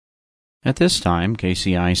At this time,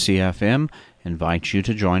 KCIC-FM invites you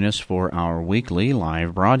to join us for our weekly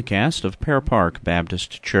live broadcast of Pear Park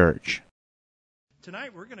Baptist Church.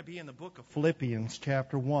 Tonight we're going to be in the book of Philippians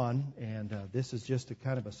chapter 1, and this is just a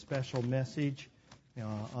kind of a special message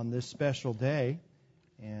on this special day.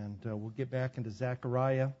 And we'll get back into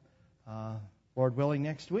Zechariah, Lord willing,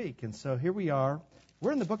 next week. And so here we are.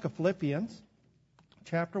 We're in the book of Philippians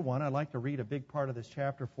chapter 1. I'd like to read a big part of this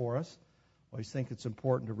chapter for us. I always think it's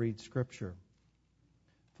important to read Scripture.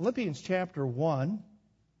 Philippians chapter 1,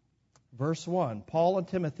 verse 1. Paul and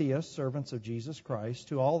Timotheus, servants of Jesus Christ,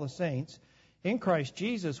 to all the saints in Christ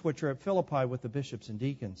Jesus, which are at Philippi with the bishops and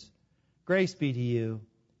deacons. Grace be to you,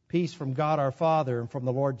 peace from God our Father and from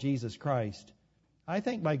the Lord Jesus Christ. I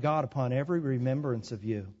thank my God upon every remembrance of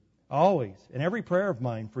you, always, in every prayer of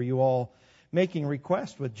mine for you all, making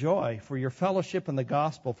request with joy for your fellowship in the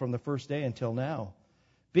gospel from the first day until now,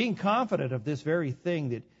 being confident of this very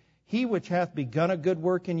thing, that he which hath begun a good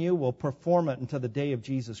work in you will perform it until the day of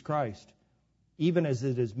Jesus Christ, even as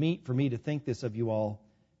it is meet for me to think this of you all,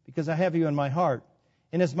 because I have you in my heart,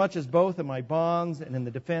 inasmuch as both in my bonds and in the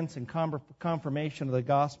defense and confirmation of the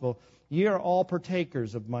gospel, ye are all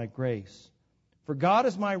partakers of my grace. For God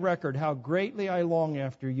is my record, how greatly I long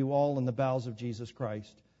after you all in the bowels of Jesus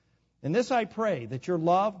Christ. In this I pray, that your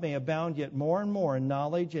love may abound yet more and more in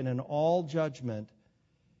knowledge and in all judgment,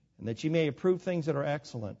 and that ye may approve things that are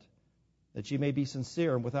excellent, that ye may be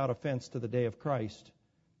sincere and without offense to the day of Christ,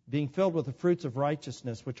 being filled with the fruits of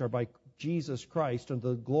righteousness which are by Jesus Christ, unto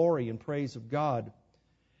the glory and praise of God.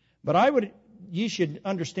 But ye should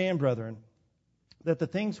understand, brethren, that the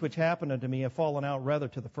things which happened unto me have fallen out rather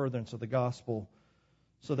to the furtherance of the gospel,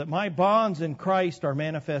 so that my bonds in Christ are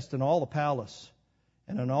manifest in all the palace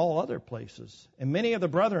and in all other places. And many of the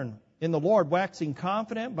brethren in the Lord, waxing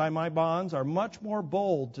confident by my bonds, are much more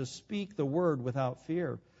bold to speak the word without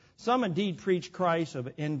fear. Some indeed preach Christ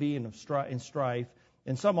of envy and of strife,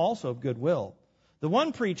 and some also of goodwill. The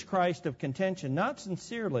one preached Christ of contention, not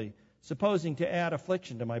sincerely, supposing to add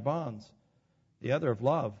affliction to my bonds. The other of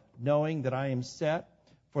love, knowing that I am set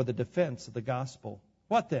for the defense of the gospel.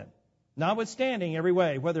 What then? Notwithstanding every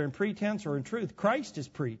way, whether in pretense or in truth, Christ is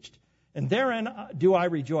preached. And therein do I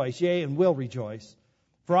rejoice, yea, and will rejoice.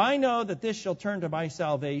 For I know that this shall turn to my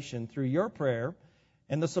salvation through your prayer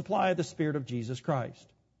and the supply of the Spirit of Jesus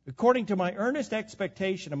Christ, according to my earnest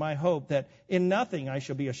expectation and my hope that in nothing I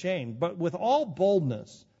shall be ashamed, but with all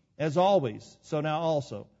boldness, as always, so now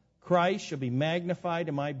also, Christ shall be magnified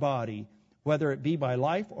in my body, whether it be by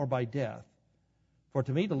life or by death. For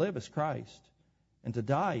to me to live is Christ, and to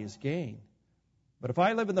die is gain. But if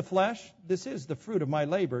I live in the flesh, this is the fruit of my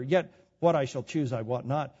labor, yet what I shall choose I wot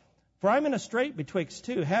not. For I am in a strait betwixt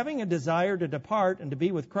two, having a desire to depart and to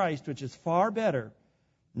be with Christ, which is far better.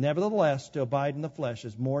 Nevertheless, to abide in the flesh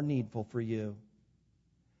is more needful for you.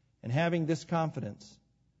 And having this confidence,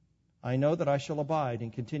 I know that I shall abide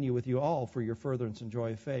and continue with you all for your furtherance and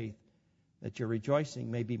joy of faith, that your rejoicing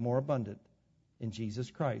may be more abundant in Jesus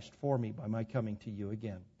Christ for me by my coming to you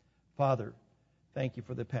again. Father, thank you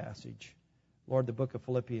for the passage. Lord, the book of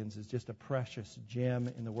Philippians is just a precious gem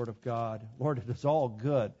in the Word of God. Lord, it is all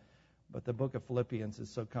good, but the book of Philippians is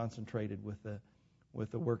so concentrated with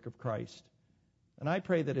the work of Christ. And I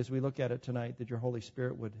pray that as we look at it tonight, that your Holy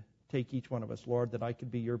Spirit would take each one of us, Lord, that I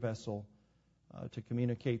could be your vessel to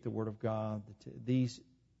communicate the Word of God. That these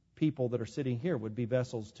people that are sitting here would be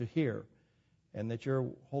vessels to hear, and that your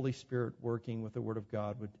Holy Spirit working with the Word of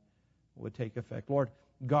God would take effect. Lord,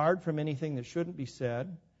 guard from anything that shouldn't be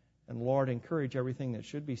said, and Lord, encourage everything that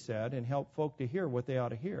should be said, and help folk to hear what they ought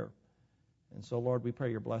to hear. And so, Lord, we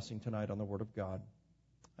pray your blessing tonight on the Word of God.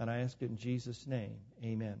 And I ask it in Jesus' name.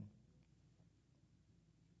 Amen.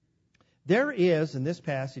 There is, in this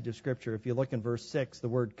passage of Scripture, if you look in verse 6, the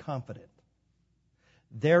word confident.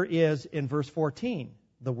 There is, in verse 14,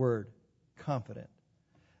 the word confident.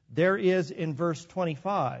 There is, in verse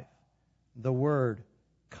 25, the word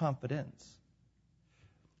confidence.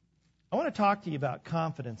 I want to talk to you about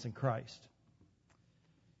confidence in Christ.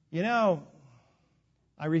 You know,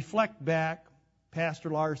 I reflect back, Pastor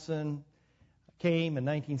Larson came in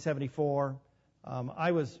 1974.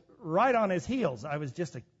 I was right on his heels. I was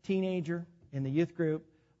just a teenager in the youth group.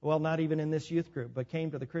 Well, not even in this youth group, but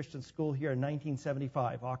came to the Christian school here in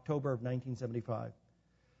 1975, October of 1975.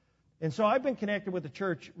 And so I've been connected with the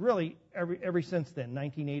church really ever since then.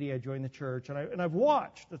 1980, I joined the church, and I've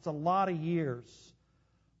watched. It's a lot of years.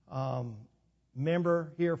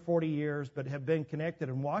 Member here 40 years, but have been connected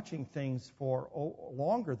and watching things for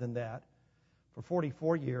longer than that, for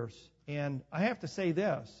 44 years. And I have to say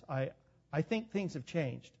this, I think things have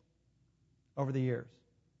changed over the years.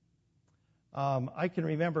 I can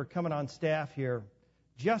remember coming on staff here,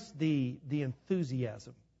 just the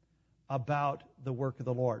enthusiasm about the work of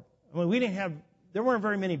the Lord. I mean, there weren't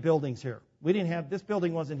very many buildings here. This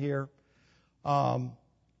building wasn't here.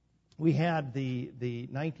 We had the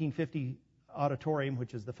 1950 auditorium,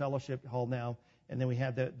 which is the fellowship hall now, and then we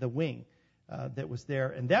had the wing that was there,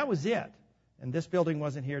 and that was it. And this building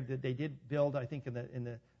wasn't here. They did build, I think, in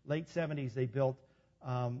the late 70s, they built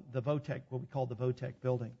the Votech, what we called the Votech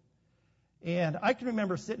building. And I can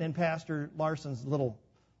remember sitting in Pastor Larson's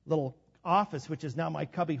little office, which is now my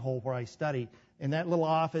cubbyhole where I study. In that little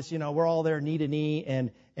office, we're all there knee to knee,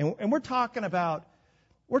 and we're talking about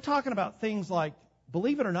things like,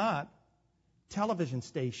 believe it or not, television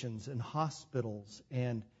stations and hospitals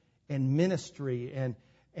and ministry and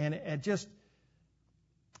just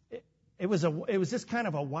it was just kind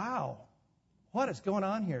of a wow, what is going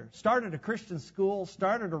on here? Started a Christian school,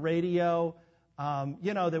 started a radio.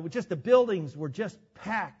 The buildings were just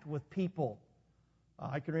packed with people.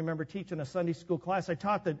 I can remember teaching a Sunday school class. I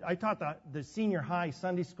taught the senior high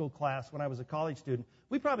Sunday school class when I was a college student.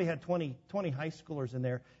 We probably had 20 high schoolers in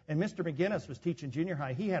there, and Mr. McGinnis was teaching junior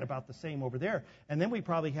high. He had about the same over there. And then we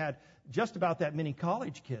probably had just about that many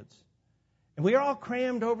college kids. And we were all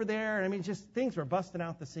crammed over there. I mean, just things were busting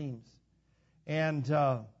out the seams. And,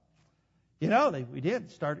 we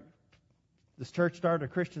did start. This church started a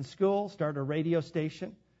Christian school, started a radio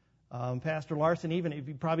station. Pastor Larson, even if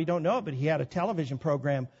you probably don't know it, but he had a television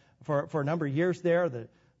program for a number of years there.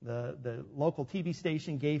 The local TV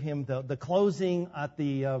station gave him the closing at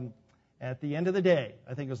the end of the day.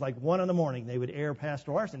 I think it was like 1 a.m. They would air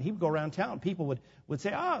Pastor Larson. He would go around town. People would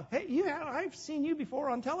say, "Oh, hey, I've seen you before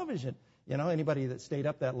on television." Anybody that stayed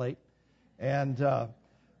up that late. And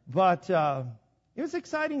but it was an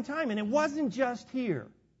exciting time, and it wasn't just here.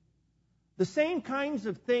 The same kinds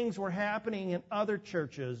of things were happening in other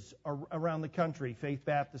churches around the country, Faith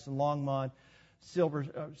Baptist in Longmont,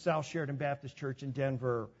 South Sheridan Baptist Church in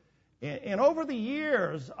Denver. And over the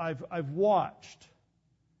years, I've watched,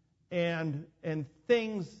 and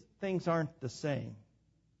things aren't the same.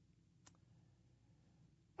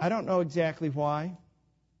 I don't know exactly why.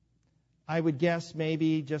 I would guess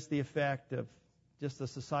maybe just the effect of just the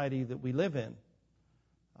society that we live in.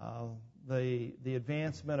 The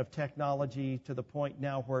advancement of technology to the point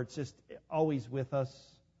now where it's just always with us.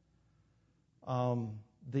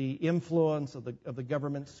 The influence of the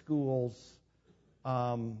government schools,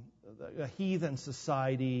 a heathen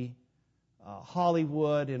society,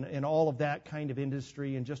 Hollywood, and all of that kind of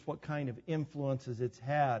industry, and just what kind of influences it's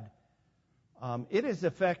had. It has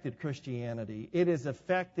affected Christianity. It has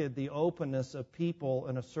affected the openness of people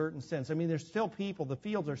in a certain sense. I mean, there's still people. The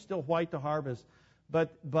fields are still white to harvest,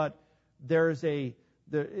 but there's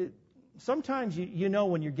sometimes you know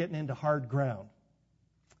when you're getting into hard ground.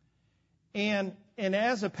 And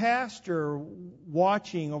as a pastor,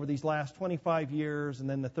 watching over these last 25 years and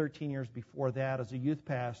then the 13 years before that as a youth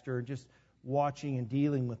pastor, just watching and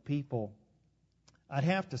dealing with people, I'd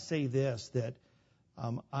have to say this, that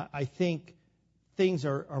I think things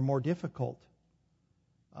are more difficult.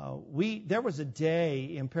 There was a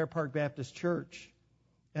day in Pear Park Baptist Church,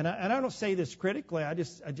 and I don't say this critically,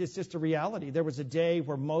 it's just a reality. There was a day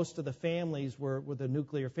where most of the families were the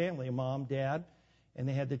nuclear family, a mom, dad, and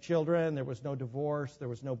they had the children. There was no divorce. There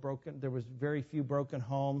was very few broken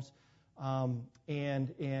homes,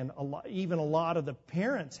 and even a lot of the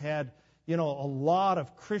parents had a lot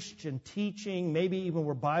of Christian teaching. Maybe even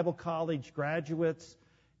were Bible college graduates,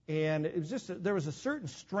 and it was there was a certain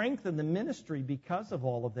strength in the ministry because of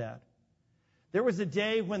all of that. There was a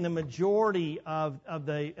day when the majority of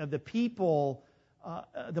the people,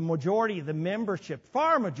 the majority of the membership,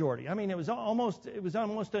 far majority. I mean, it was almost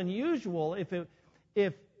unusual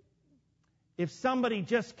if somebody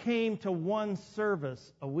just came to one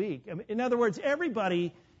service a week. I mean, in other words,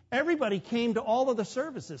 everybody came to all of the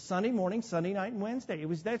services, Sunday morning, Sunday night, and Wednesday.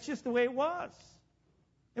 That's just the way it was.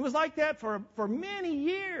 It was like that for many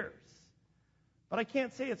years. But I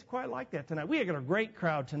can't say it's quite like that tonight. We got a great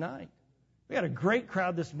crowd tonight. We had a great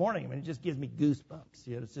crowd this morning. I mean, it just gives me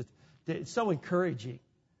goosebumps. It's so encouraging.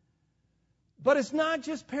 But it's not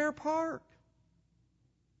just Pear Park.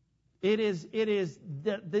 It is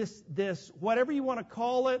this whatever you want to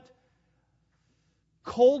call it,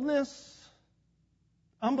 coldness,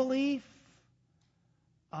 unbelief,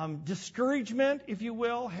 discouragement, if you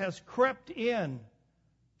will, has crept in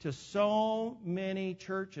to so many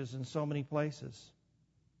churches in so many places.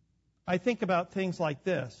 I think about things like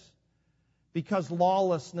this. Because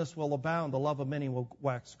lawlessness will abound, the love of many will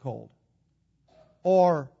wax cold.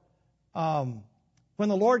 Or, when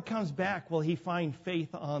the Lord comes back, will He find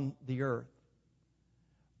faith on the earth?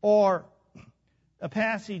 Or, a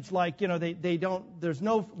passage like, there's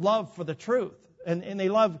no love for the truth. And they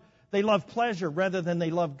love pleasure rather than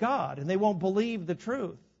they love God. And they won't believe the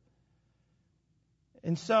truth.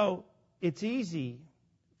 And so it's easy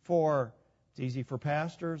for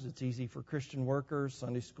pastors, it's easy for Christian workers,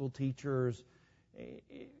 Sunday school teachers,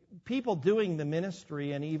 people doing the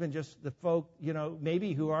ministry, and even just the folk,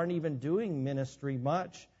 maybe who aren't even doing ministry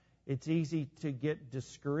much. It's easy to get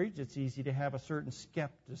discouraged. It's easy to have a certain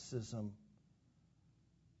skepticism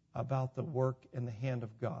about the work and the hand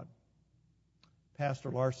of God.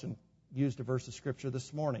 Pastor Larson used a verse of Scripture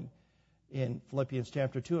this morning in Philippians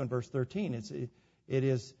chapter 2 and verse 13. It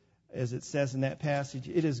is, as it says in that passage,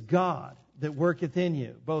 it is God that worketh in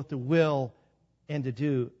you, both to will and to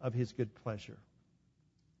do of His good pleasure.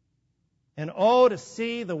 And to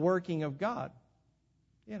see the working of God.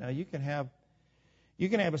 You can have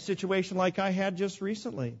a situation like I had just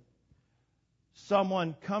recently.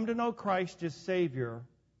 Someone come to know Christ as Savior,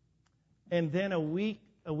 and then a week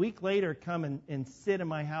later come and sit in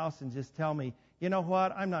my house and just tell me, you know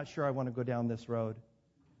what, I'm not sure I want to go down this road.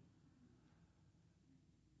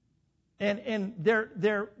 And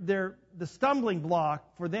the stumbling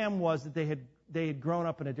block for them was that they had grown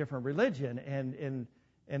up in a different religion,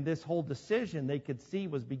 and this whole decision they could see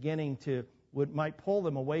was beginning to might pull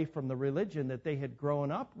them away from the religion that they had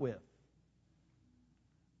grown up with.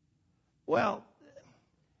 Well,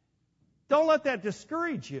 don't let that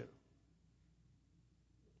discourage you.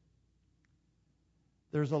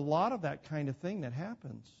 There's a lot of that kind of thing that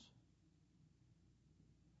happens.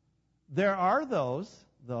 There are those,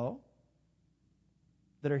 though,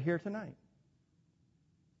 that are here tonight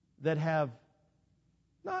that have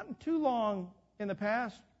not too long in the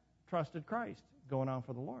past trusted Christ, going on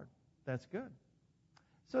for the Lord. That's good.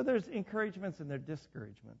 So there's encouragements and there's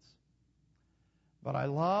discouragements. But I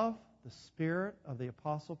love the spirit of the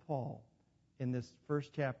Apostle Paul in this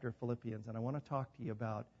first chapter of Philippians, and I want to talk to you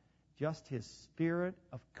about just his spirit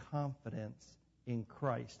of confidence in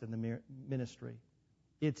Christ and the ministry.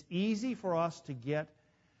 It's easy for us to get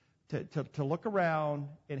to look around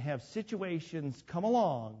and have situations come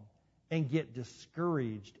along and get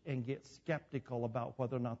discouraged and get skeptical about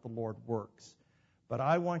whether or not the Lord works. But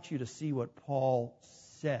I want you to see what Paul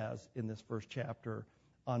says in this first chapter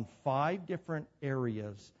on 5 different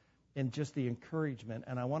areas and just the encouragement.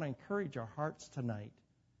 And I want to encourage our hearts tonight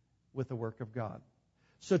with the work of God.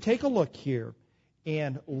 So take a look here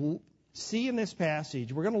and see in this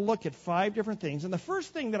passage, we're going to look at 5 different things. And the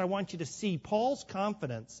first thing that I want you to see Paul's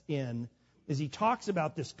confidence in, as he talks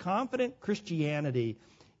about this confident Christianity,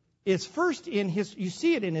 is first in you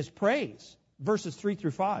see it in his praise, verses 3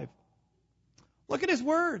 through 5. Look at his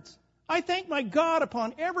words. I thank my God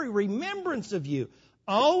upon every remembrance of you,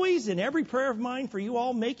 always in every prayer of mine for you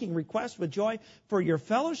all, making request with joy for your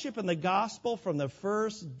fellowship in the gospel from the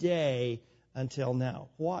first day until now.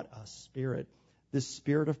 What a spirit, this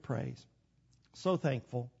spirit of praise. So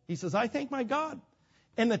thankful. He says, I thank my God.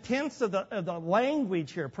 And the tense of the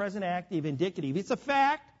language here, present active, indicative, it's a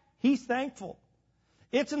fact. He's thankful.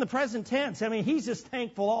 It's in the present tense. I mean, he's just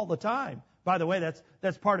thankful all the time. By the way,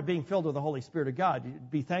 that's part of being filled with the Holy Spirit of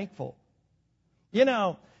God. Be thankful.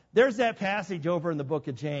 There's that passage over in the book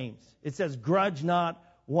of James. It says, grudge not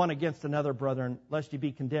one against another, brethren, lest ye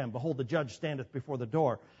be condemned. Behold, the judge standeth before the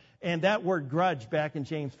door. And that word grudge back in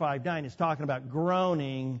James 5:9 is talking about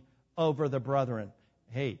groaning over the brethren.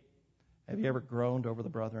 Hey, have you ever groaned over the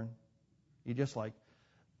brethren? You just like,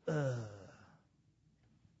 ugh.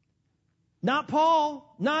 Not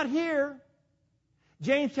Paul, not here.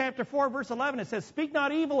 James chapter 4, verse 11, it says, speak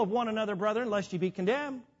not evil of one another, brethren, lest ye be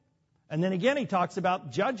condemned. And then again he talks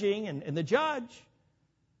about judging and the judge.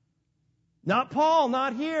 Not Paul,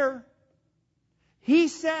 not here. He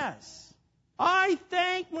says, I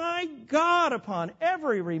thank my God upon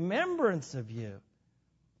every remembrance of you.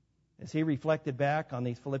 As he reflected back on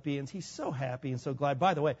these Philippians, he's so happy and so glad.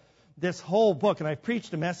 By the way, this whole book, and I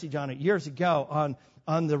preached a message on it years ago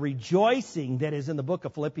on the rejoicing that is in the book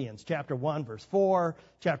of Philippians, chapter 1, verse 4,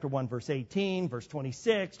 chapter 1, verse 18, verse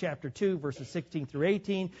 26, chapter 2, verses 16 through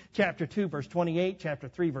 18, chapter 2, verse 28, chapter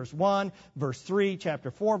 3, verse 1, verse 3,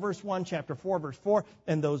 chapter 4, verse 1, chapter 4, verse 4,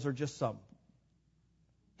 and those are just some.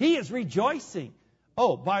 He is rejoicing.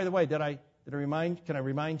 Oh, by the way, can I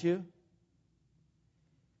remind you?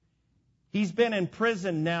 He's been in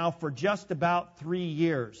prison now for just about 3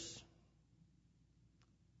 years.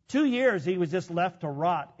 2 years he was just left to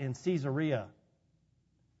rot in Caesarea.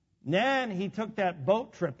 Then he took that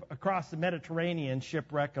boat trip across the Mediterranean,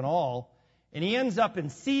 shipwreck and all, and he ends up in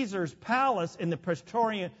Caesar's palace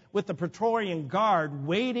with the Praetorian Guard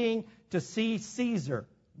waiting to see Caesar,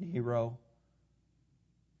 Nero.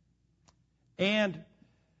 And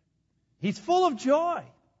he's full of joy.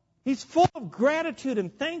 He's full of gratitude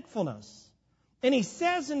and thankfulness. And he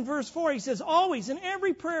says in verse 4, he says, always in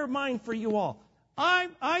every prayer of mine for you all.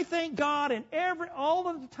 I thank God in all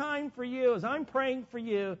of the time for you as I'm praying for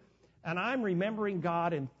you, and I'm remembering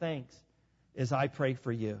God in thanks as I pray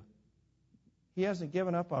for you. He hasn't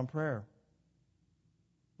given up on prayer.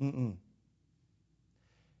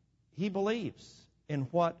 He believes in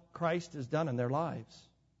what Christ has done in their lives.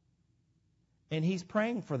 And he's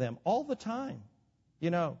praying for them all the time. You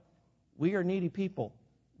know, we are needy people.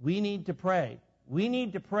 We need to pray. We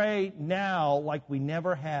need to pray now like we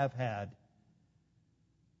never have had.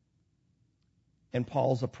 And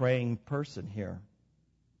Paul's a praying person here.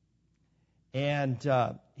 And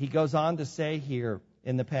he goes on to say here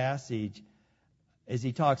in the passage, as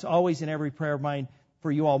he talks, always in every prayer of mine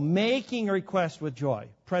for you all, making a request with joy.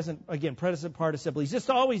 Present participle. He's just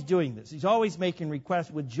always doing this. He's always making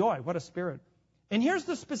requests with joy. What a spirit. And here's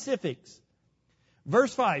the specifics.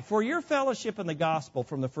 Verse 5, for your fellowship in the gospel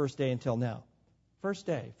from the first day until now. First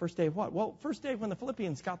day. First day of what? Well, first day when the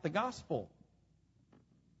Philippians got the gospel.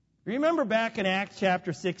 Remember back in Acts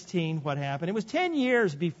chapter 16 what happened? It was 10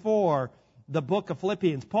 years before the book of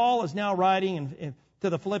Philippians. Paul is now writing to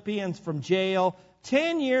the Philippians from jail.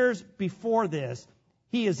 10 years before this,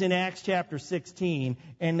 he is in Acts chapter 16,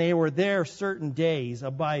 and they were there certain days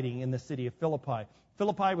abiding in the city of Philippi.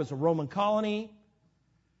 Philippi was a Roman colony,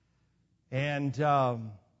 and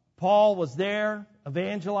Paul was there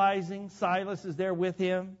evangelizing. Silas is there with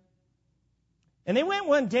him. And they went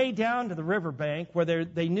one day down to the riverbank where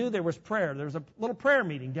they knew there was prayer. There was a little prayer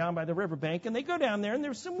meeting down by the riverbank, and they go down there, and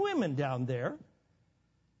there's some women down there.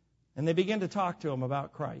 And they begin to talk to them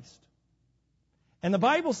about Christ. And the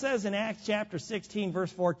Bible says in Acts chapter 16,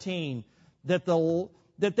 verse 14, that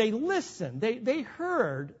they listened. They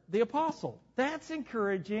heard the apostle. That's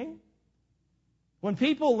encouraging. When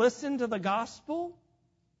people listen to the gospel,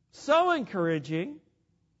 so encouraging.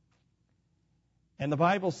 And the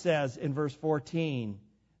Bible says in verse 14,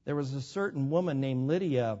 there was a certain woman named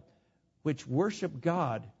Lydia which worshiped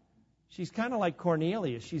God. She's kind of like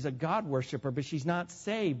Cornelius. She's a God worshiper, but she's not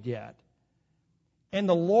saved yet. And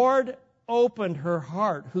the Lord opened her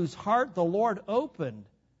heart, whose heart the Lord opened.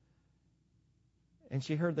 And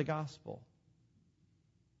she heard the gospel.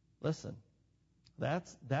 Listen,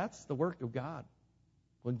 that's the work of God.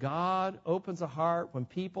 When God opens a heart, when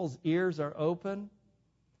people's ears are open.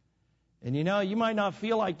 And you know, you might not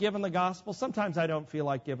feel like giving the gospel. Sometimes I don't feel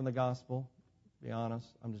like giving the gospel, to be honest.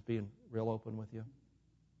 I'm just being real open with you.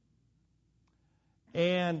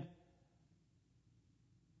 And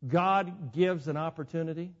God gives an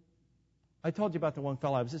opportunity. I told you about the one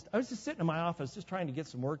fellow. I was just sitting in my office just trying to get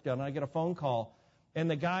some work done, and I get a phone call. And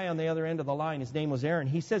the guy on the other end of the line, his name was Aaron,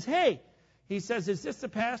 he says, hey, is this the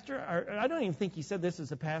pastor? I don't even think he said this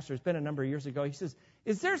is a pastor. It's been a number of years ago. He says,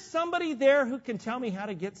 is there somebody there who can tell me how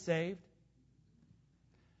to get saved?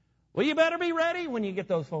 Well, you better be ready when you get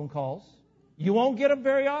those phone calls. You won't get them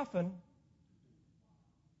very often.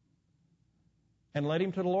 And led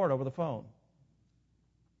him to the Lord over the phone.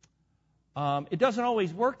 It doesn't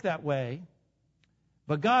always work that way.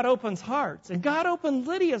 But God opens hearts. And God opened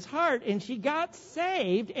Lydia's heart, and she got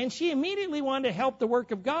saved, and she immediately wanted to help the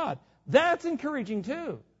work of God. That's encouraging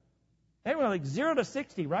too. They were like 0 to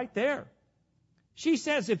 60 right there. She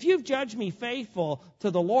says, if you've judged me faithful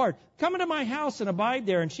to the Lord, come into my house and abide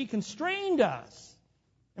there. And she constrained us.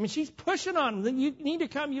 I mean, she's pushing on them. You need to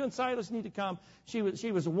come. You and Silas need to come. She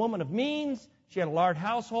was a woman of means. She had a large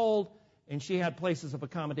household, and she had places of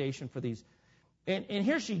accommodation for these. And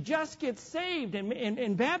here she just gets saved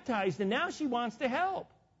and baptized, and now she wants to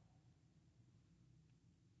help.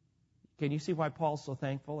 Can you see why Paul's so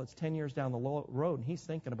thankful? It's 10 years down the road, and he's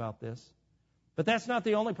thinking about this. But that's not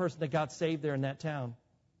the only person that got saved there in that town.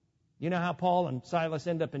 You know how Paul and Silas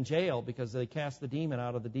end up in jail because they cast the demon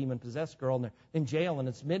out of the demon-possessed girl, and they're in jail, and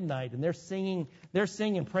it's midnight, and they're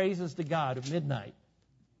singing praises to God at midnight.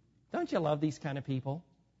 Don't you love these kind of people?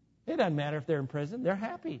 It doesn't matter if they're in prison. They're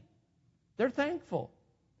happy. They're thankful.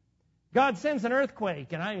 God sends an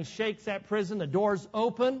earthquake, and he shakes that prison. The doors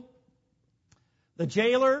open. The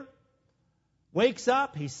jailer wakes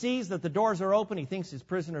up. He sees that the doors are open. He thinks his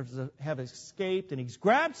prisoners have escaped, and he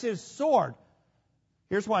grabs his sword.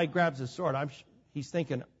 Here's why he grabs his sword. He's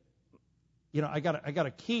thinking, I got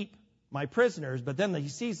to keep my prisoners. But then he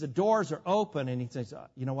sees the doors are open, and he thinks,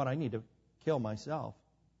 you know what? I need to kill myself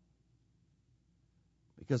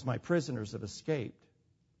because my prisoners have escaped.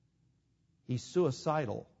 He's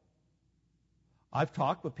suicidal. I've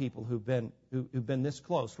talked with people who've been this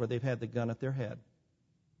close, where they've had the gun at their head.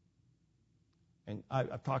 And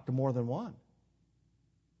I've talked to more than one.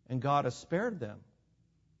 and God has spared them.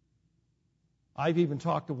 I've even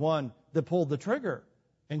talked to one that pulled the trigger,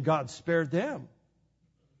 and God spared them.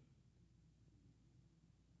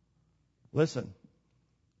 Listen,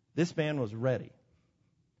 this man was ready.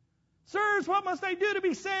 Sirs, what must I do to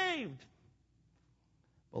be saved?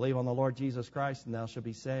 Believe on the Lord Jesus Christ, and thou shalt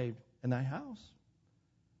be saved in thy house.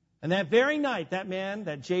 And that very night,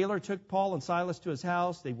 that jailer, took Paul and Silas to his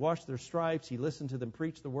house. They washed their stripes. He listened to them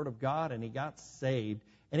preach the word of God, and he got saved.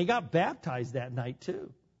 And he got baptized that night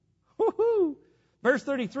too. Woo-hoo! Verse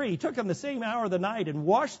 33, he took them the same hour of the night and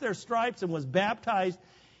washed their stripes and was baptized,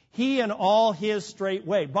 he and all his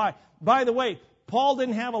straightway. By the way, Paul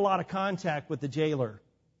didn't have a lot of contact with the jailer.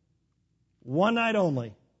 One night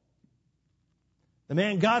only. The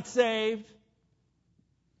man got saved,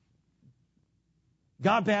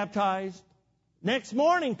 got baptized. Next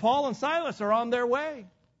morning, Paul and Silas are on their way.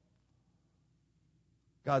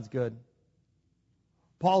 God's good.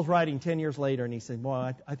 Paul's writing 10 years later, and he said,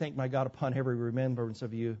 "Boy, I thank my God upon every remembrance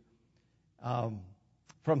of you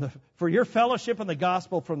for your fellowship in the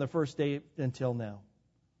gospel from the first day until now."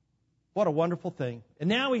 What a wonderful thing. And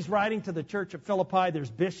now he's writing to the church at Philippi.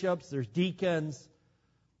 There's bishops, there's deacons.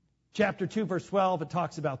 Chapter 2, verse 12, it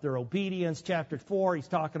talks about their obedience. Chapter 4, he's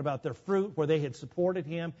talking about their fruit, where they had supported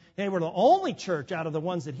him. They were the only church out of the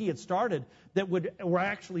ones that he had started that were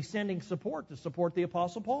actually sending support to support the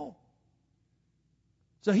Apostle Paul.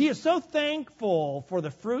 So he is so thankful for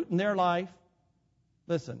the fruit in their life.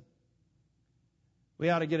 Listen, we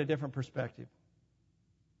ought to get a different perspective.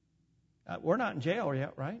 We're not in jail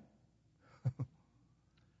yet, right?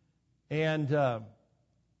 And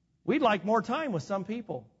we'd like more time with some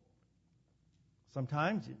people.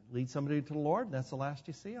 Sometimes you lead somebody to the Lord, and that's the last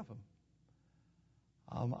you see of them.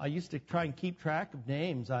 I used to try and keep track of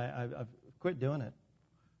names. I've quit doing it.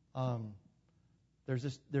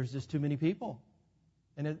 There's just too many people.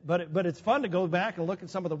 But it's fun to go back and look at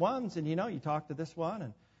some of the ones, and you talk to this one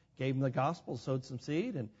and gave him the gospel, sowed some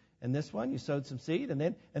seed, and this one you sowed some seed, and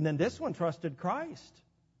then this one trusted Christ.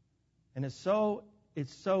 And it's so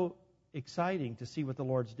exciting to see what the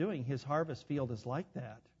Lord's doing. His harvest field is like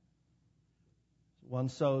that. One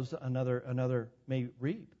sows, another may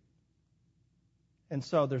reap. And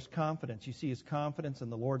so there's confidence. You see his confidence in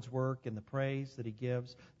the Lord's work, in the praise that he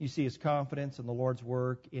gives. You see his confidence in the Lord's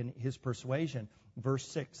work, in his persuasion. Verse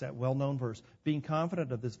 6, that well-known verse. Being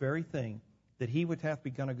confident of this very thing, that he which hath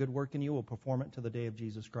begun a good work in you will perform it to the day of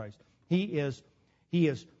Jesus Christ. He is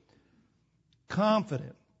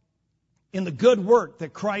confident in the good work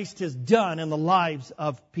that Christ has done in the lives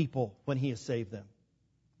of people when he has saved them.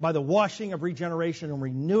 By the washing of regeneration and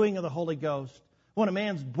renewing of the Holy Ghost. When a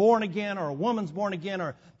man's born again, or a woman's born again,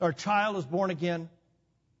 or a child is born again,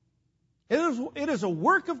 it is a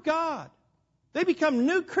work of God. They become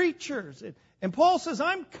new creatures. And Paul says,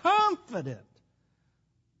 I'm confident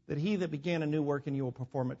that he that began a new work in you will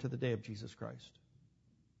perform it to the day of Jesus Christ.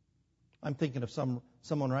 I'm thinking of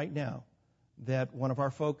someone right now that one of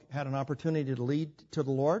our folk had an opportunity to lead to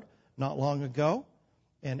the Lord not long ago.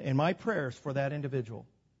 And my prayers for that individual.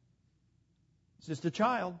 It's just a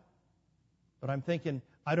child. But I'm thinking,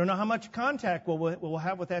 I don't know how much contact we'll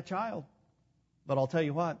have with that child. But I'll tell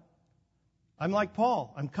you what. I'm like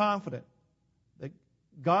Paul. I'm confident that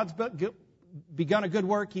God's begun a good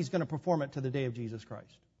work. He's going to perform it to the day of Jesus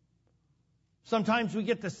Christ. Sometimes we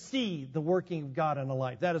get to see the working of God in a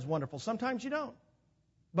life. That is wonderful. Sometimes you don't.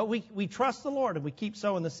 But we trust the Lord and we keep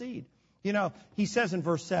sowing the seed. He says in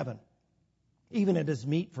verse 7, even it is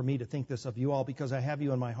meet for me to think this of you all, because I have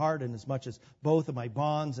you in my heart, inasmuch as both of my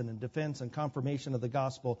bonds and in defense and confirmation of the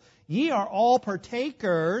gospel, ye are all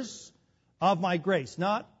partakers of my grace.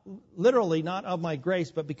 Not literally, not of my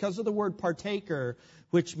grace, but because of the word partaker,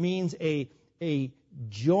 which means a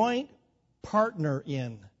joint partner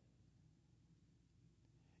in.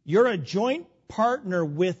 You're a joint partner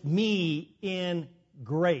with me in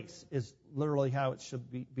grace, is literally how it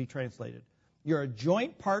should be translated. You're a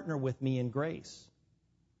joint partner with me in grace.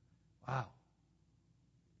 Wow.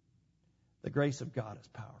 The grace of God is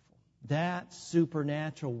powerful. That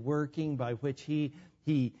supernatural working by which He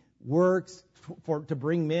works to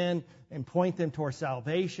bring men and point them toward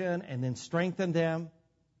salvation and then strengthen them.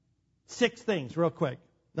 6 things, real quick.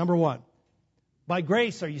 Number 1, by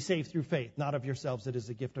grace are you saved through faith, not of yourselves, it is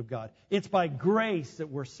a gift of God. It's by grace that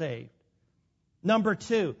we're saved. Number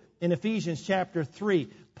 2, in Ephesians chapter 3,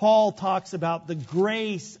 Paul talks about the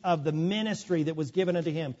grace of the ministry that was given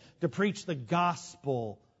unto him to preach the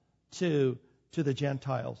gospel to the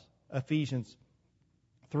Gentiles. Ephesians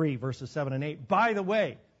 3, verses 7 and 8. By the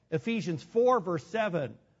way, Ephesians 4, verse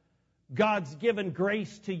 7, God's given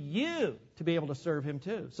grace to you to be able to serve Him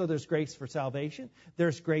too. So there's grace for salvation.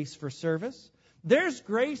 There's grace for service. There's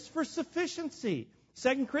grace for sufficiency.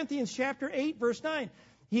 2 Corinthians chapter 8, verse 9.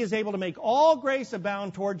 He is able to make all grace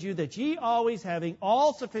abound toward you, that ye always having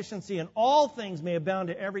all sufficiency in all things may abound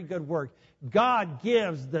to every good work. God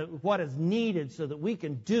gives what is needed so that we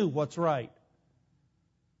can do what's right.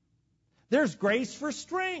 There's grace for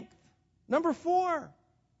strength. Number 4.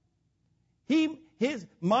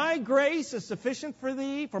 My grace is sufficient for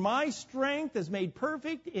thee, for my strength is made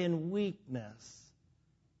perfect in weakness.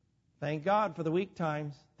 Thank God for the weak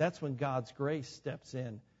times. That's when God's grace steps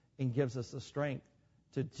in and gives us the strength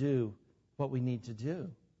to do what we need to do.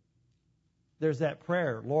 There's that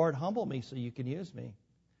prayer, Lord, humble me so you can use me.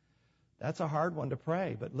 That's a hard one to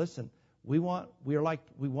pray, but listen, we want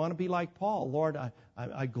to be like Paul. Lord,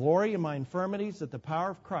 I glory in my infirmities that the power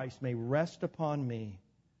of Christ may rest upon me.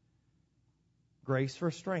 Grace for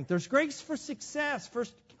strength. There's grace for success. 1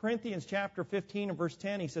 Corinthians chapter 15 and verse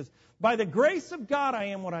 10, he says, by the grace of God I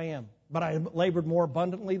am what I am, but I labored more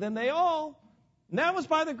abundantly than they all. And that was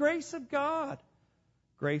by the grace of God.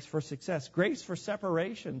 Grace for success. Grace for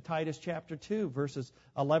separation. Titus chapter 2, verses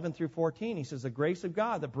 11 through 14. He says, the grace of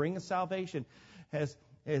God that bringeth salvation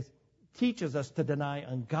teaches us to deny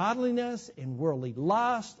ungodliness and worldly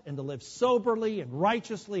lust and to live soberly and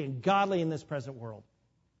righteously and godly in this present world.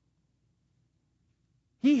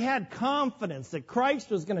 He had confidence that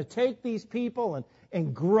Christ was going to take these people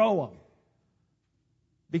and grow them.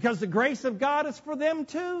 Because the grace of God is for them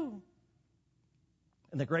too.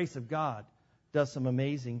 And the grace of God does some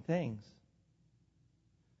amazing things.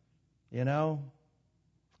 You know,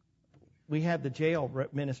 we had the jail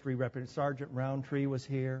ministry representative. Sergeant Roundtree was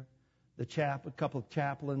here. A couple of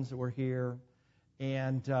chaplains that were here.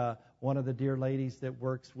 And one of the dear ladies that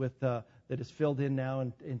works with, that is filled in now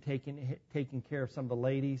and taking care of some of the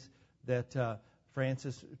ladies that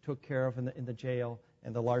Francis took care of in the jail,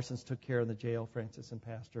 and the Larsons took care of the jail, Francis and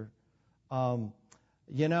Pastor.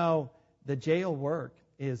 You know, the jail work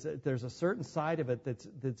is, there's a certain side of it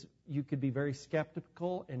that's you could be very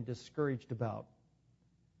skeptical and discouraged about.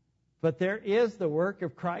 But there is the work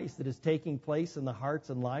of Christ that is taking place in the hearts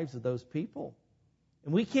and lives of those people.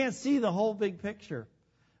 And we can't see the whole big picture.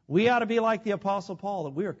 We ought to be like the Apostle Paul,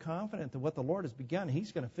 that we are confident that what the Lord has begun,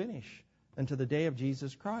 He's going to finish unto the day of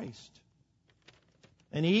Jesus Christ.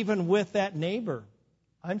 And even with that neighbor,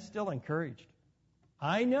 I'm still encouraged.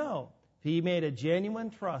 I know if he made a genuine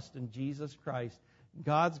trust in Jesus Christ,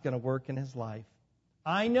 God's going to work in his life.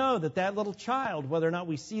 I know that little child, whether or not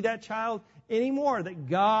we see that child anymore, that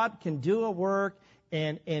God can do a work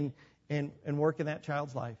and work in that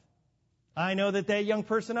child's life. I know that young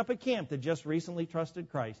person up at camp that just recently trusted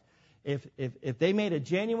Christ, if they made a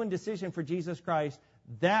genuine decision for Jesus Christ,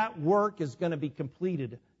 that work is going to be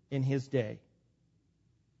completed in his day.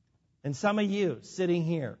 And some of you sitting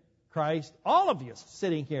here, Christ, all of you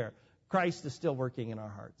sitting here, Christ is still working in our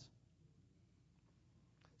hearts.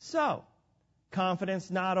 So, confidence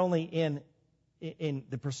not only in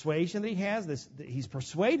the persuasion that he has, he's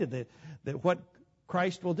persuaded that what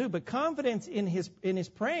Christ will do, but confidence in his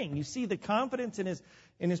praying. You see the confidence in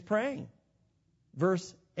his praying.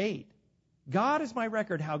 Verse 8. God is my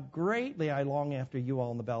record, how greatly I long after you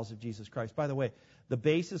all in the bowels of Jesus Christ. By the way, the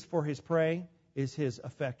basis for his praying is his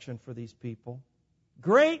affection for these people.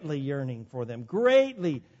 Greatly yearning for them,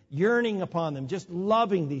 greatly yearning upon them, just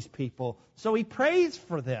loving these people. So he prays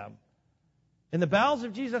for them. In the bowels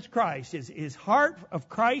of Jesus Christ, his heart of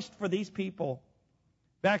Christ for these people.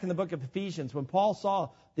 Back in the book of Ephesians, when Paul saw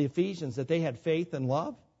the Ephesians, that they had faith and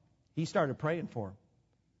love, he started praying for them.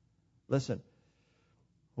 Listen,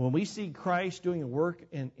 when we see Christ doing a work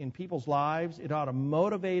in people's lives, it ought to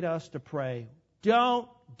motivate us to pray. Don't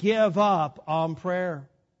give up on prayer.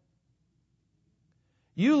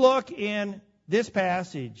 You look in this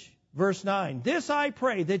passage, verse 9. This I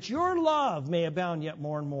pray, that your love may abound yet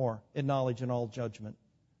more and more in knowledge and all judgment.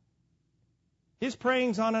 His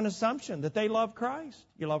praying's on an assumption that they love Christ.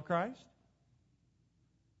 You love Christ?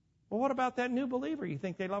 Well, what about that new believer? You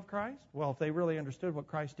think they love Christ? Well, if they really understood what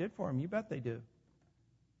Christ did for them, you bet they do.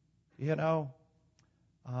 You know,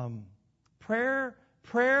 prayer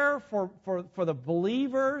for the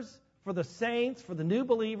believers, for the saints, for the new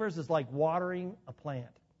believers is like watering a plant.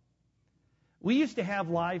 We used to have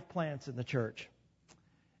live plants in the church.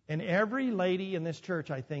 And every lady in this church,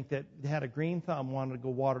 I think, that had a green thumb wanted to go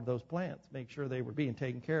water those plants, make sure they were being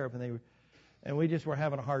taken care of. And we just were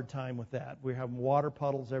having a hard time with that. We were having water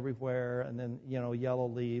puddles everywhere, and then, yellow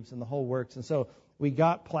leaves and the whole works. And so we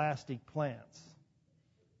got plastic plants.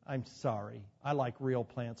 I'm sorry. I like real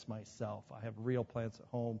plants myself. I have real plants at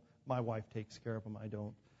home. My wife takes care of them. I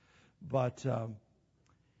don't. But,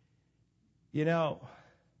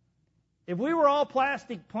 if we were all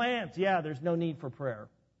plastic plants, yeah, there's no need for prayer.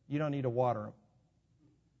 You don't need to water them.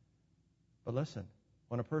 But listen,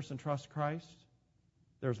 when a person trusts Christ,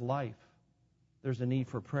 there's life. There's a need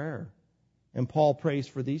for prayer. And Paul prays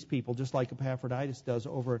for these people, just like Epaphras does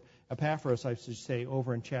over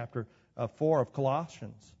in chapter 4 of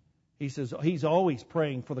Colossians. He says he's always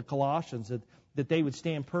praying for the Colossians that they would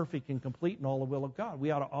stand perfect and complete in all the will of God.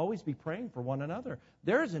 We ought to always be praying for one another.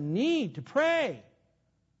 There is a need to pray.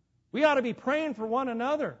 We ought to be praying for one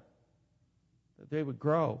another, that they would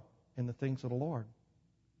grow in the things of the Lord.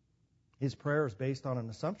 His prayer is based on an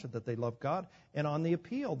assumption that they love God, and on the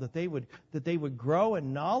appeal that they would grow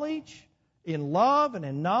in knowledge, in love, and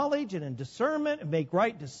in knowledge, and in discernment, and make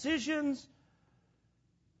right decisions,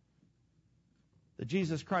 that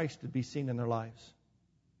Jesus Christ would be seen in their lives.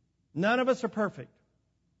 None of us are perfect.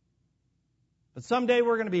 But someday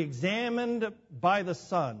we're going to be examined by the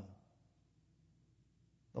Son,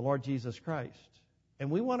 the Lord Jesus Christ. And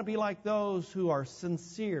we want to be like those who are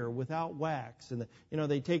sincere, without wax. And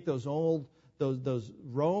they take those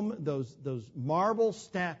marble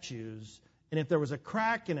statues, and if there was a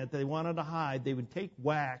crack in it they wanted to hide, they would take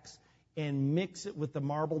wax and mix it with the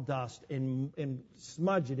marble dust and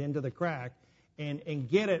smudge it into the crack and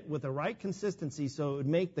get it with the right consistency so it would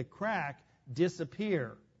make the crack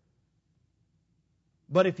disappear.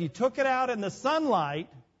 But if you took it out in the sunlight,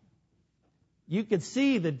 you could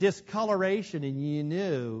see the discoloration, and you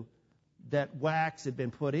knew that wax had been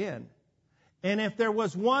put in. And if there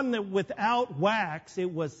was one that without wax,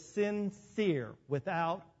 it was sincere,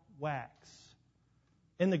 without wax.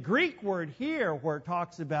 And the Greek word here, where it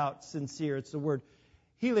talks about sincere, it's the word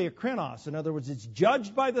heliokrinos. In other words, it's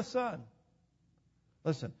judged by the Son.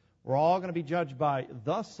 Listen, we're all going to be judged by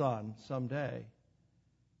the Son someday.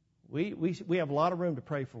 We have a lot of room to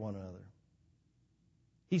pray for one another.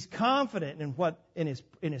 He's confident in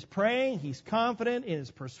his praying. He's confident in his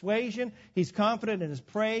persuasion. He's confident in his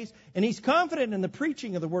praise. And he's confident in the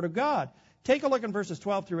preaching of the Word of God. Take a look in verses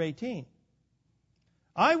 12 through 18.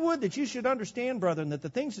 I would that you should understand, brethren, that the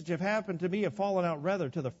things that have happened to me have fallen out rather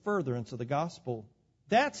to the furtherance of the gospel.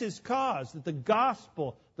 That's his cause, that the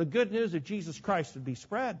gospel, the good news of Jesus Christ, would be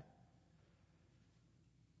spread.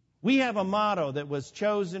 We have a motto that was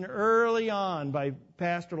chosen early on by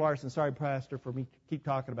Pastor Larson. Sorry, Pastor, for me to keep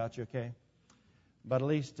talking about you, okay? But at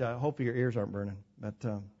least hopefully your ears aren't burning. But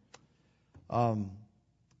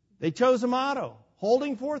they chose a motto,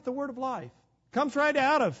 holding forth the word of life. Comes right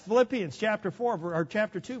out of Philippians chapter 4 or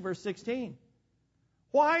chapter 2, verse 16.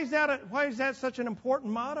 Why is that such an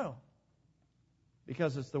important motto?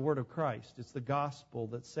 Because it's the word of Christ. It's the gospel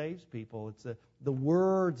that saves people. It's the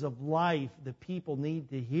words of life that people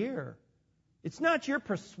need to hear. It's not your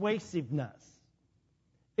persuasiveness.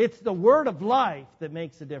 It's the word of life that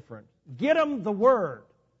makes a difference. Get them the word.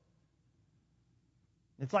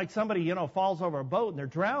 It's like somebody, falls over a boat and they're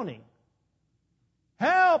drowning.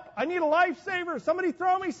 Help! I need a lifesaver. Somebody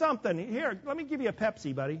throw me something. Here, let me give you a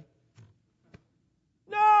Pepsi, buddy.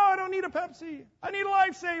 No, I don't need a Pepsi. I need a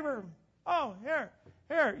lifesaver. Oh, here,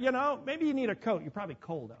 maybe you need a coat. You're probably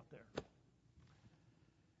cold out there.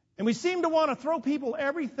 And we seem to want to throw people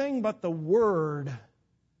everything but the Word,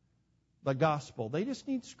 the gospel. They just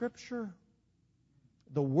need Scripture.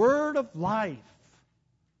 The Word of life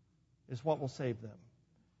is what will save them.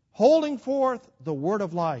 Holding forth the Word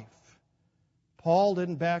of life. Paul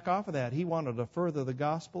didn't back off of that. He wanted to further the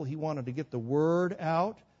gospel. He wanted to get the Word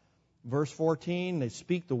out. Verse 14, they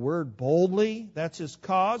speak the word boldly. That's his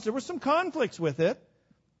cause. There were some conflicts with it.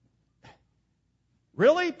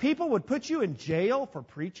 Really? People would put you in jail for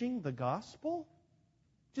preaching the gospel?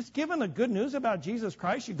 Just giving the good news about Jesus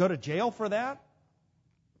Christ, you go to jail for that?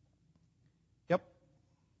 Yep.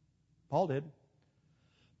 Paul did.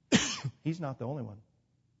 He's not the only one.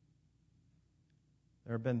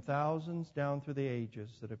 There have been thousands down through the ages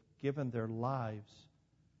that have given their lives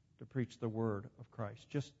to preach the word of Christ,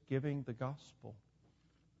 just giving the gospel.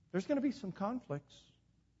 There's going to be some conflicts.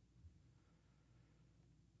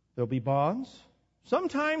 There'll be bonds.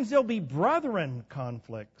 Sometimes there'll be brethren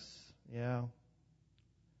conflicts. Yeah.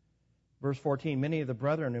 Verse 14, many of the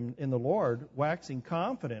brethren in the Lord, waxing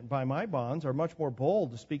confident by my bonds, are much more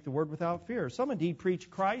bold to speak the word without fear. Some indeed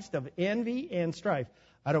preach Christ of envy and strife.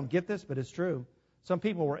 I don't get this, but it's true. Some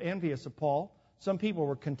people were envious of Paul. Some people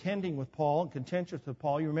were contending with Paul and contentious with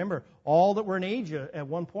Paul. You remember, all that were in Asia at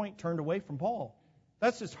one point turned away from Paul.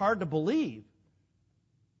 That's just hard to believe.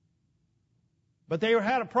 But they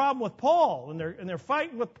had a problem with Paul, and they're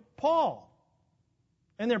fighting with Paul.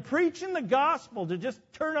 And they're preaching the gospel to just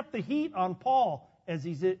turn up the heat on Paul as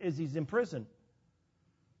he's in prison.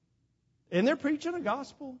 And they're preaching the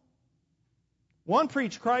gospel. One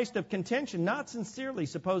preached Christ of contention, not sincerely,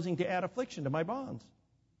 supposing to add affliction to my bonds.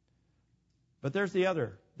 But there's the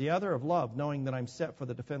other of love, knowing that I'm set for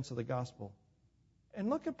the defense of the gospel. And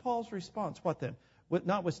look at Paul's response. What then?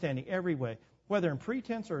 Notwithstanding every way, whether in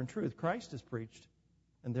pretense or in truth, Christ is preached,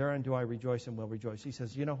 and therein do I rejoice and will rejoice. He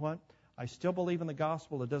says, you know what? I still believe in the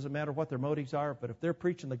gospel. It doesn't matter what their motives are, but if they're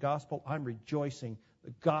preaching the gospel, I'm rejoicing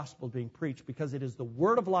the gospel being preached because it is the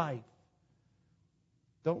word of life.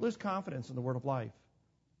 Don't lose confidence in the word of life.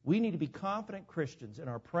 We need to be confident Christians in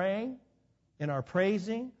our praying, in our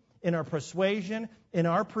praising, in our persuasion, in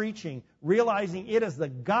our preaching, realizing it is the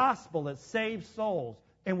gospel that saves souls,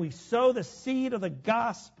 and we sow the seed of the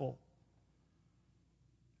gospel.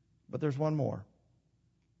 But there's one more.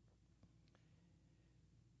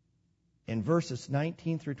 In verses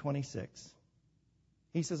 19 through 26,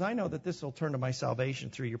 he says, I know that this will turn to my salvation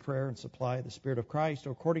through your prayer and supply of the Spirit of Christ,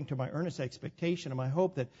 according to my earnest expectation and my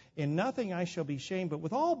hope that in nothing I shall be shamed, but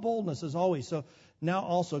with all boldness as always. So now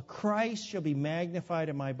also Christ shall be magnified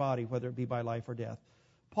in my body, whether it be by life or death.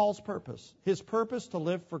 Paul's purpose, his purpose to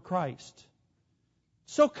live for Christ.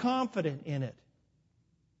 So confident in it.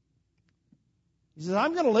 He says,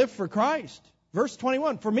 I'm going to live for Christ. Verse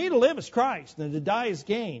 21, for me to live is Christ, and to die is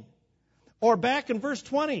gain. Or back in verse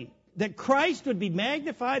 20, that Christ would be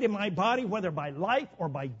magnified in my body, whether by life or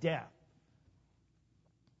by death.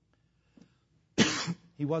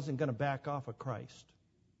 He wasn't going to back off of Christ.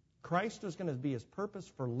 Christ was going to be his purpose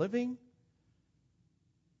for living.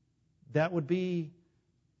 That would be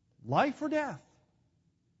life or death.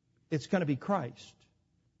 It's going to be Christ.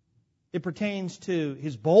 It pertains to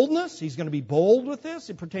his boldness. He's going to be bold with this.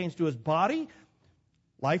 It pertains to his body,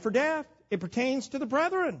 life or death. It pertains to the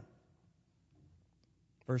brethren.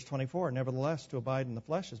 Verse 24, nevertheless, to abide in the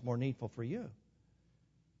flesh is more needful for you.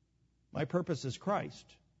 My purpose is Christ.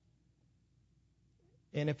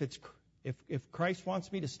 And if Christ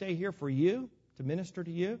wants me to stay here for you, to minister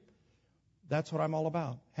to you, that's what I'm all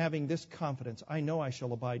about. Having this confidence, I know I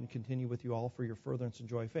shall abide and continue with you all for your furtherance and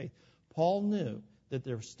joy of faith. Paul knew that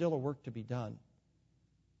there was still a work to be done.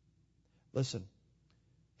 Listen,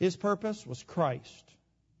 his purpose was Christ.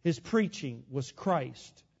 His preaching was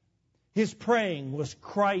Christ. His praying was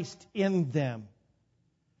Christ in them.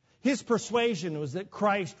 His persuasion was that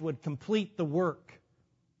Christ would complete the work.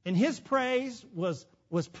 And his praise was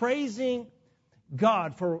praising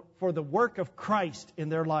God for the work of Christ in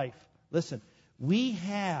their life. Listen, we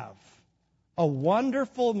have a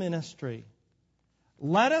wonderful ministry.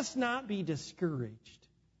 Let us not be discouraged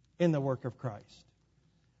in the work of Christ.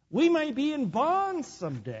 We may be in bonds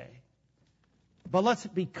someday, but let's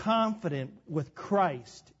be confident with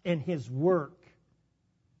Christ and his work.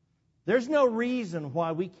 There's no reason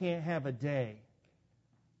why we can't have a day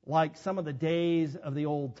like some of the days of the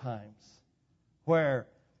old times where,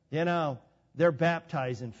 they're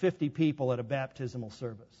baptizing 50 people at a baptismal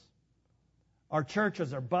service. Our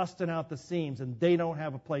churches are busting out the seams and they don't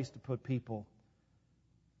have a place to put people.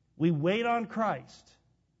 We wait on Christ.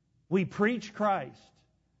 We preach Christ.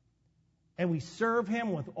 And we serve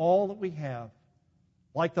him with all that we have.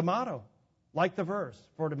 Like the motto, like the verse,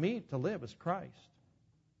 for to me to live is Christ,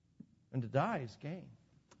 and to die is gain.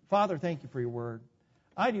 Father, thank you for your word.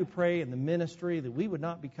 I do pray in the ministry that we would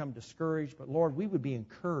not become discouraged, but Lord, we would be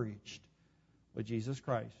encouraged with Jesus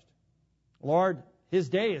Christ. Lord, his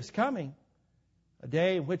day is coming, a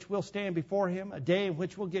day in which we'll stand before him, a day in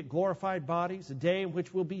which we'll get glorified bodies, a day in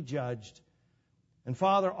which we'll be judged. And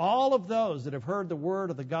Father, all of those that have heard the word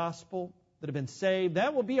of the gospel, that have been saved,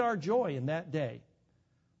 that will be our joy in that day.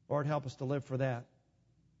 Lord, help us to live for that.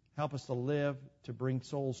 Help us to live to bring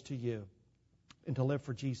souls to you and to live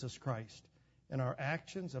for Jesus Christ. In our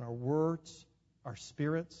actions and our words, our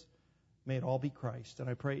spirits, may it all be Christ. And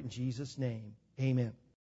I pray it in Jesus' name. Amen.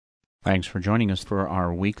 Thanks for joining us for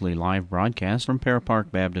our weekly live broadcast from Pear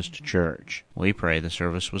Park Baptist Church. We pray the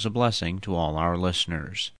service was a blessing to all our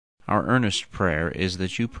listeners. Our earnest prayer is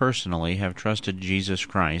that you personally have trusted Jesus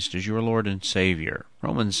Christ as your Lord and Savior.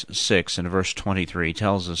 Romans 6 and verse 23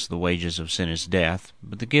 tells us the wages of sin is death,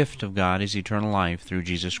 but the gift of God is eternal life through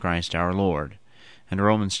Jesus Christ our Lord. And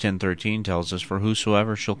Romans 10:13 tells us, for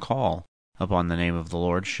whosoever shall call upon the name of the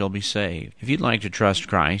Lord shall be saved. If you'd like to trust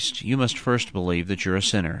Christ, you must first believe that you're a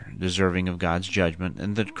sinner, deserving of God's judgment,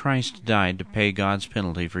 and that Christ died to pay God's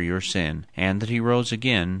penalty for your sin, and that he rose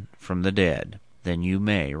again from the dead. Then you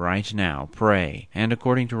may, right now, pray, and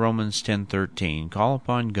according to Romans 10:13, call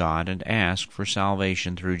upon God and ask for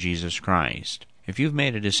salvation through Jesus Christ. If you've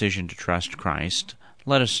made a decision to trust Christ,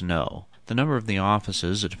 let us know. The number of the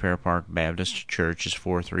offices at Pear Park Baptist Church is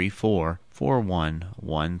 434-4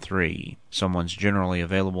 888-272-4113. Someone's generally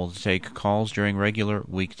available to take calls during regular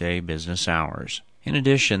weekday business hours. In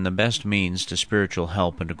addition, the best means to spiritual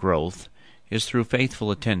help and growth is through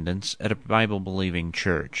faithful attendance at a Bible-believing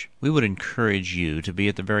church. We would encourage you to be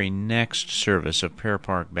at the very next service of Pear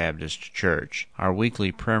Park Baptist Church. Our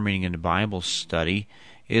weekly prayer meeting and Bible study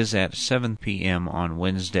is at 7 p.m. on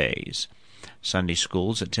Wednesdays. Sunday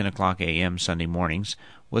schools at 10 o'clock a.m. Sunday mornings,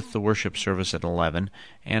 with the worship service at 11,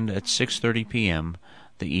 and at 6:30 p.m.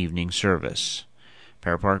 the evening service.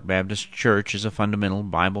 Pear Park Baptist Church is a fundamental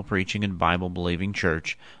Bible-preaching and Bible-believing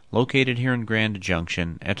church located here in Grand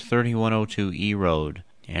Junction at 3102 E Road.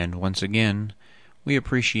 And once again, we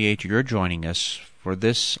appreciate your joining us for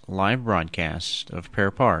this live broadcast of Pear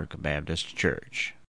Park Baptist Church.